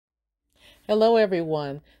Hello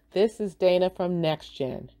everyone, this is Dana from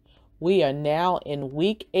NexGen. We are now in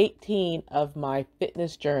week 18 of my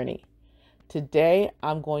fitness journey. Today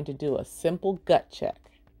I'm going to do a simple gut check.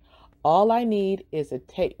 All I need is a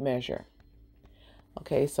tape measure.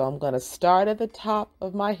 Okay, so I'm going to start at the top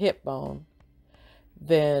of my hip bone,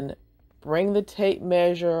 then bring the tape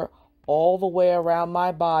measure all the way around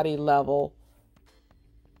my body level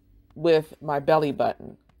with my belly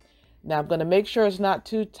button. Now I'm going to make sure it's not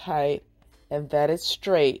too tight and that it's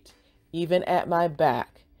straight, even at my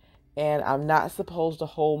back. And I'm not supposed to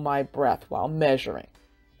hold my breath while measuring.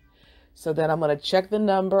 So then I'm going to check the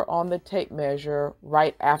number on the tape measure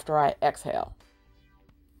right after I exhale.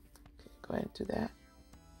 Okay, go ahead and do that.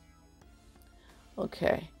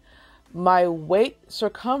 Okay. My waist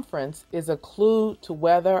circumference is a clue to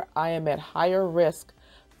whether I am at higher risk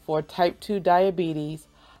for type 2 diabetes,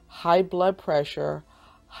 high blood pressure,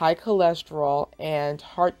 high cholesterol, and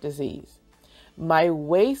heart disease. My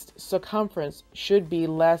waist circumference should be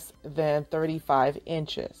less than 35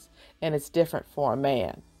 inches, and it's different for a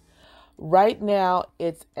man. Right now,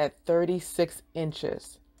 it's at 36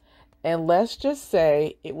 inches, and let's just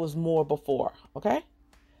say it was more before, okay?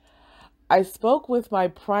 I spoke with my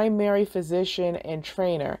primary physician and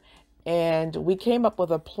trainer, and we came up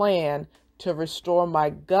with a plan to restore my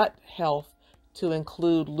gut health to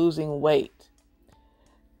include losing weight.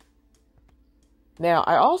 Now,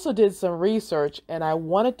 I also did some research and I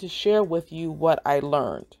wanted to share with you what I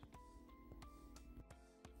learned.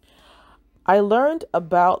 I learned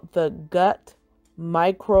about the gut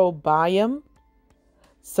microbiome,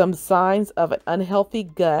 some signs of an unhealthy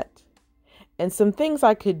gut, and some things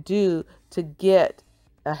I could do to get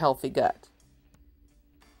a healthy gut.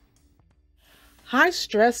 High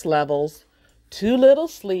stress levels, too little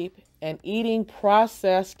sleep, and eating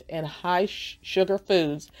processed and high sugar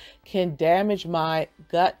foods can damage my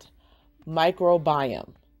gut microbiome.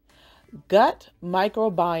 Gut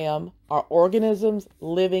microbiome are organisms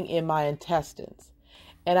living in my intestines,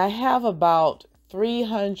 and I have about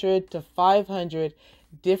 300 to 500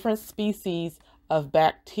 different species of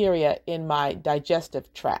bacteria in my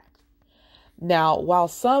digestive tract. Now, while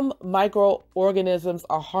some microorganisms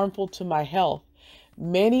are harmful to my health,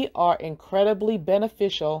 many are incredibly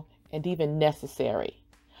beneficial and even necessary.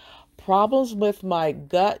 Problems with my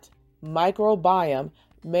gut microbiome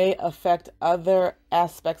may affect other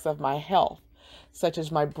aspects of my health, such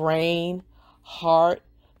as my brain, heart,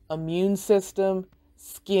 immune system,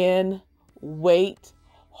 skin, weight,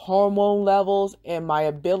 hormone levels, and my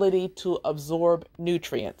ability to absorb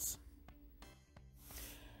nutrients.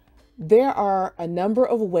 There are a number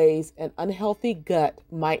of ways an unhealthy gut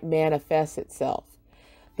might manifest itself.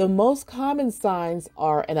 The most common signs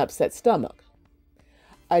are an upset stomach.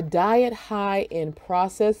 A diet high in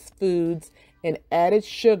processed foods and added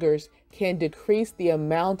sugars can decrease the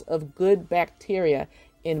amount of good bacteria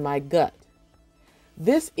in my gut.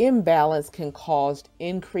 This imbalance can cause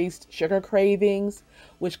increased sugar cravings,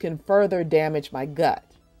 which can further damage my gut.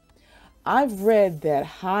 I've read that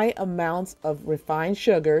high amounts of refined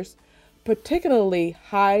sugars, particularly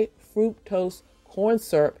high fructose corn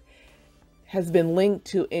syrup, has been linked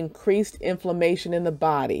to increased inflammation in the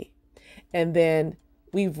body. And then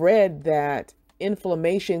we've read that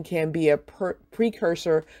inflammation can be a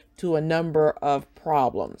precursor to a number of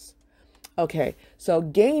problems. Okay, so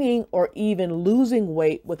gaining or even losing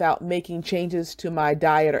weight without making changes to my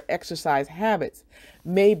diet or exercise habits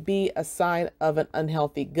may be a sign of an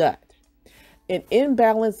unhealthy gut. An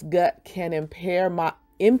imbalanced gut can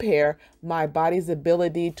impair my body's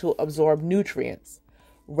ability to absorb nutrients,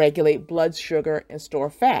 regulate blood sugar, and store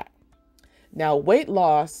fat. Now, weight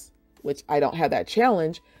loss, which I don't have that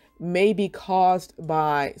challenge, may be caused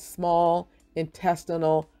by small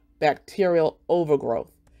intestinal bacterial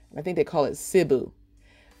overgrowth. I think they call it SIBO.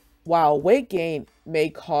 While weight gain may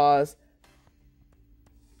be caused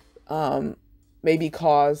by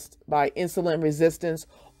insulin resistance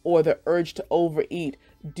or the urge to overeat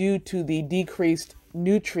due to the decreased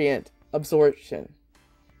nutrient absorption.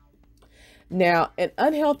 Now, an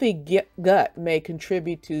unhealthy gut may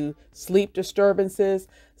contribute to sleep disturbances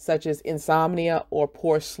such as insomnia or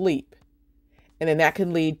poor sleep, and then that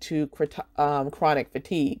can lead to chronic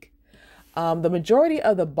fatigue. The majority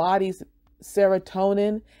of the body's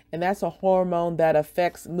serotonin, and that's a hormone that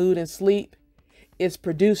affects mood and sleep, is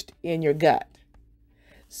produced in your gut.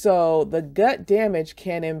 So the gut damage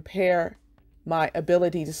can impair my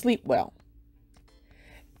ability to sleep well.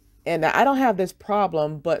 And I don't have this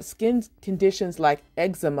problem, but skin conditions like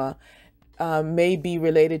eczema may be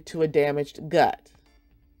related to a damaged gut.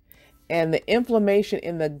 And the inflammation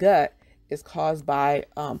in the gut is caused by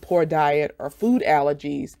poor diet or food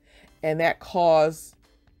allergies, and that cause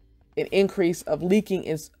an increase of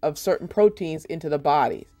leaking of certain proteins into the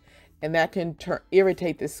body, and that can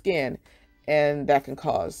irritate the skin, and that can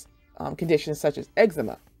cause conditions such as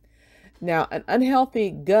eczema. Now, an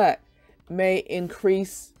unhealthy gut may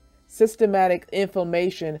increase systematic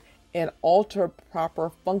inflammation and alter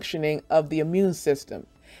proper functioning of the immune system.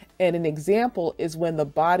 And an example is when the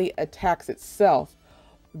body attacks itself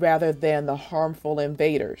rather than the harmful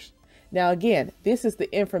invaders. Now, again, this is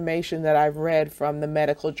the information that I've read from the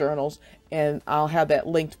medical journals, and I'll have that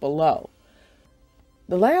linked below.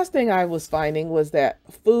 The last thing I was finding was that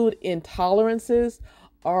food intolerances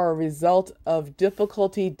are a result of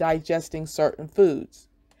difficulty digesting certain foods.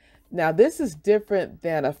 Now, this is different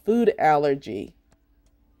than a food allergy.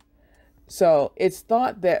 So it's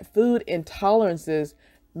thought that food intolerances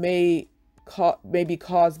may be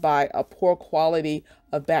caused by a poor quality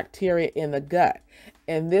of bacteria in the gut.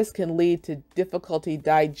 And this can lead to difficulty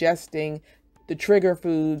digesting the trigger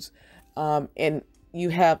foods, and you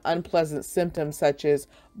have unpleasant symptoms such as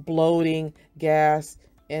bloating, gas,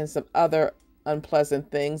 and some other unpleasant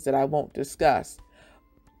things that I won't discuss.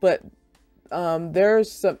 But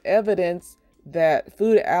there's some evidence that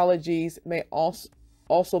food allergies may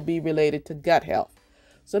also be related to gut health.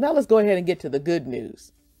 So now let's go ahead and get to the good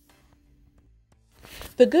news.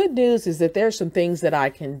 The good news is that there's some things that I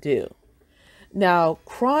can do. Now,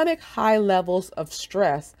 chronic high levels of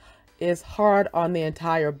stress is hard on the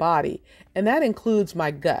entire body, and that includes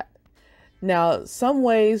my gut. Now, some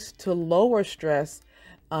ways to lower stress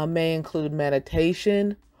may include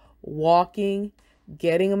meditation, walking,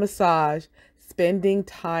 getting a massage, spending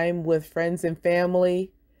time with friends and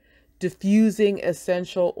family, diffusing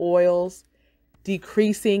essential oils,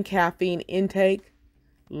 decreasing caffeine intake,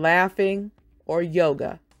 laughing, or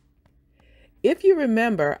yoga. If you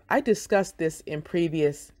remember, I discussed this in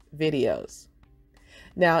previous videos.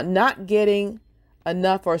 Now, not getting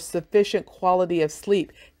enough or sufficient quality of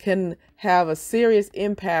sleep can have a serious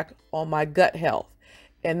impact on my gut health,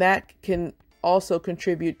 and that can also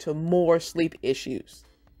contribute to more sleep issues.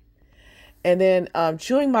 And then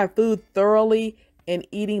chewing my food thoroughly and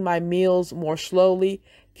eating my meals more slowly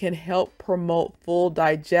can help promote full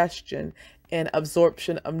digestion and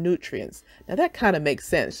absorption of nutrients. Now that kind of makes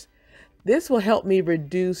sense. This will help me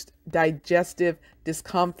reduce digestive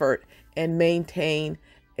discomfort and maintain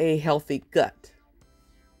a healthy gut.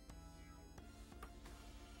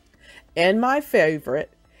 And my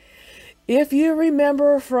favorite, if you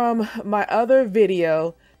remember from my other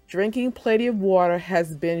video, drinking plenty of water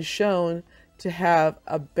has been shown to have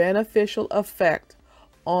a beneficial effect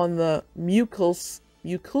on the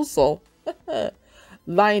mucosal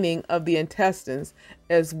lining of the intestines,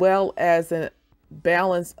 as well as a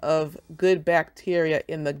balance of good bacteria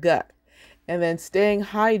in the gut. And then staying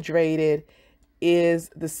hydrated is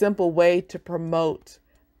the simple way to promote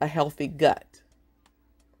a healthy gut.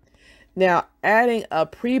 Now, adding a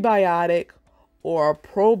prebiotic or a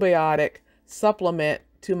probiotic supplement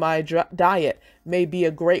to my diet may be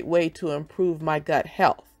a great way to improve my gut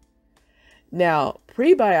health. Now,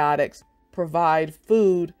 prebiotics provide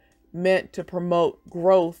food meant to promote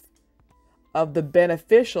growth of the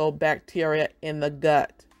beneficial bacteria in the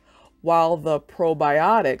gut, while the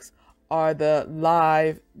probiotics are the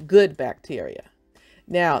live good bacteria.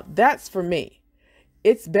 Now, that's for me.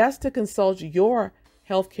 It's best to consult your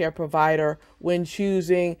healthcare provider when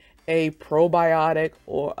choosing a probiotic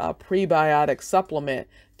or a prebiotic supplement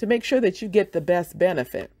to make sure that you get the best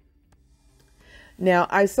benefit. Now,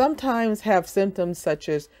 I sometimes have symptoms such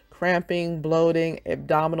as cramping, bloating,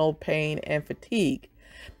 abdominal pain, and fatigue.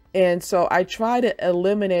 And so I try to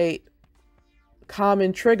eliminate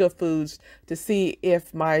common trigger foods to see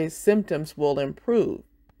if my symptoms will improve.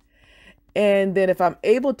 And then if I'm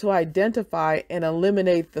able to identify and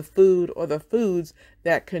eliminate the food or the foods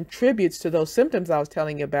that contributes to those symptoms I was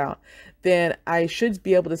telling you about, then I should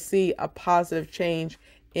be able to see a positive change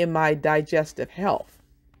in my digestive health.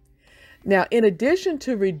 Now, in addition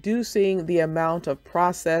to reducing the amount of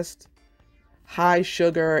processed, high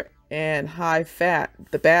sugar, and high fat,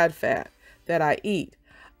 the bad fat that I eat,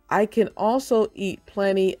 I can also eat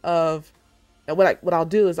plenty of, and what I'll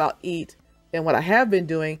do is I'll eat, and what I have been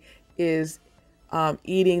doing is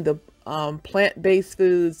eating the plant-based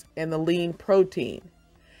foods and the lean protein.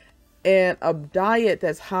 And a diet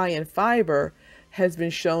that's high in fiber has been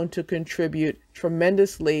shown to contribute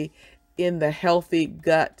tremendously in the healthy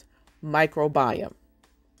gut microbiome.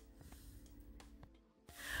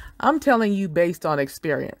 I'm telling you based on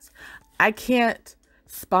experience. I can't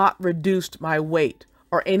spot reduced my weight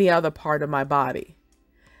or any other part of my body.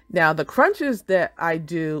 Now, the crunches that I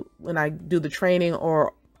do when I do the training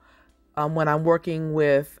or when I'm working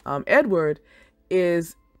with Edward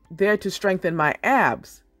is there to strengthen my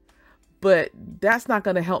abs, but that's not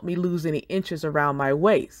going to help me lose any inches around my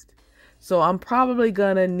waist. So I'm probably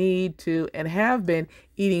going to need to, and have been,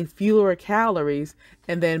 eating fewer calories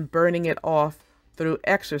and then burning it off through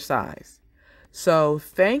exercise. So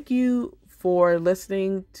thank you for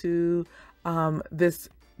listening to this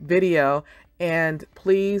video, and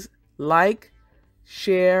please like,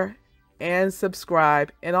 share, and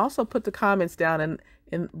subscribe, and also put the comments down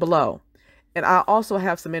in below. And I'll also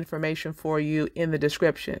have some information for you in the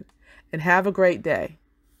description. And have a great day.